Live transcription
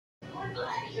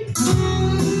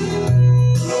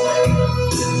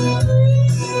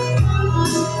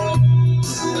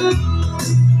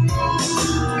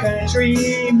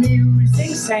Country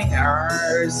music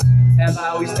singers have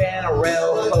always been a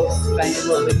real close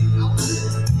family.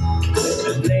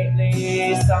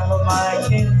 Lately, some of my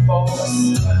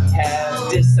kinfolks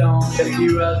have disowned a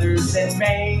few others in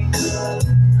me.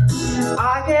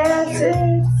 I guess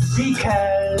it's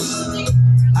because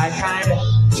I kinda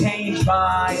changed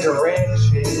my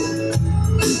direction.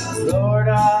 Lord,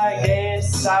 I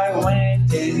guess I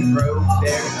went and broke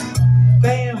their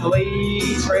family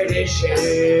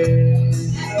tradition.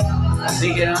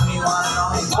 Thinking of me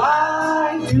one,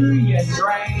 why do you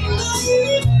drink?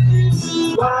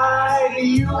 Why do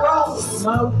you roll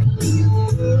smoke?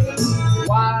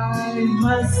 Why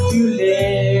must you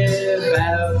live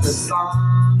out the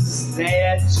songs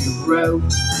that you wrote?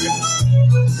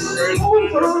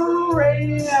 Over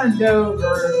and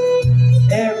over,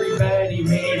 everybody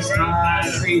makes my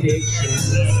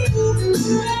predictions.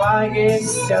 If I get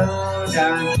stoned,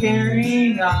 I'm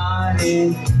carrying on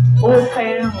an old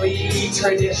family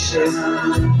tradition.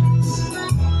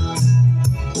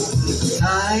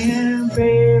 I am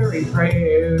very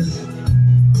proud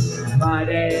of my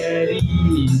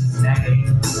daddy's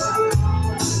name.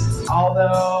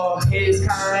 Although his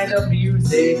kind of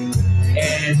music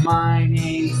and mine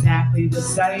ain't exactly the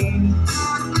same,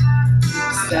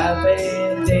 stop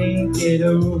and think it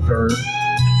over.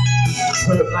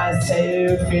 Put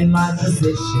myself in my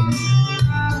position.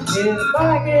 If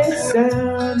I get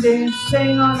stoned and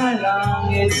sing all night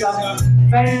long, it's a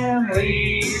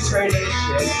family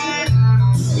tradition.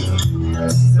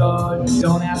 So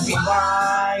don't ask me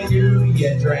why do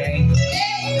you drink?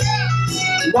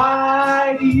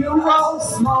 Why do you roll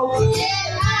smoke?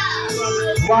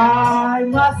 Why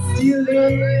must you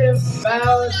live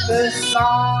out the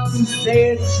songs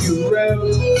that you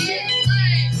wrote?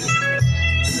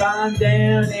 If I'm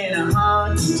down in a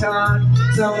honky tonk,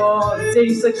 some old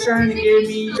city slick's trying to give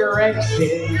me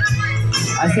direction.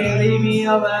 I say leave me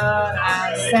alone,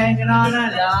 I'm singing all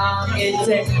night long. It's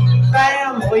a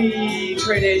family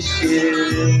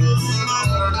tradition.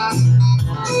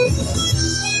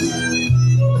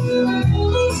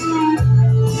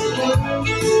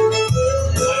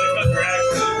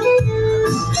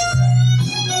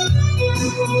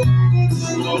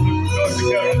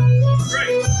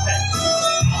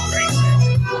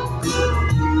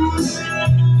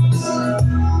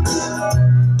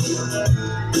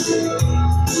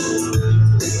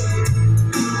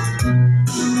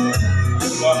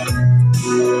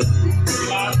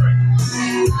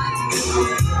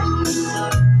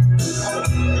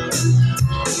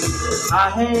 I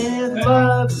have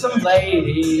loved some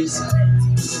ladies,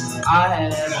 I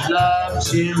have loved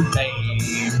champagne.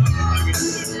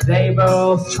 They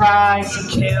both tried to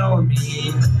kill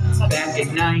me back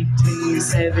in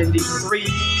 1973.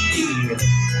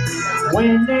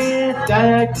 When that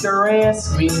doctor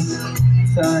asked me,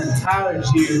 son, how did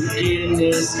you get in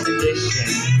this condition?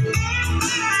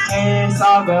 And it's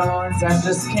all bones, I'm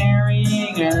just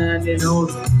carrying on an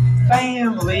old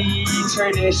family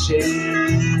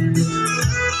tradition.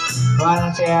 Why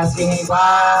don't you ask me,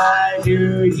 why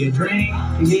do you drink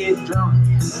to get drunk?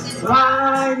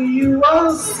 Why do you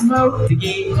all smoke to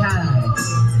get high?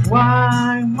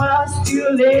 Why must you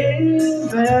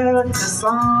live out the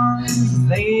songs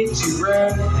that you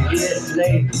wrote to get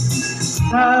laid?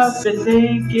 Stop and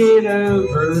think it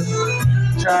over.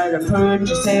 Try to put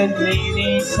yourself in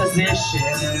any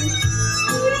position.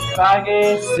 If I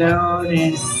get stoned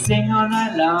and sing all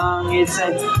night long, it's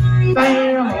a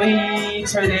family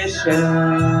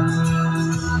tradition.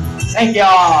 Thank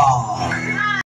y'all.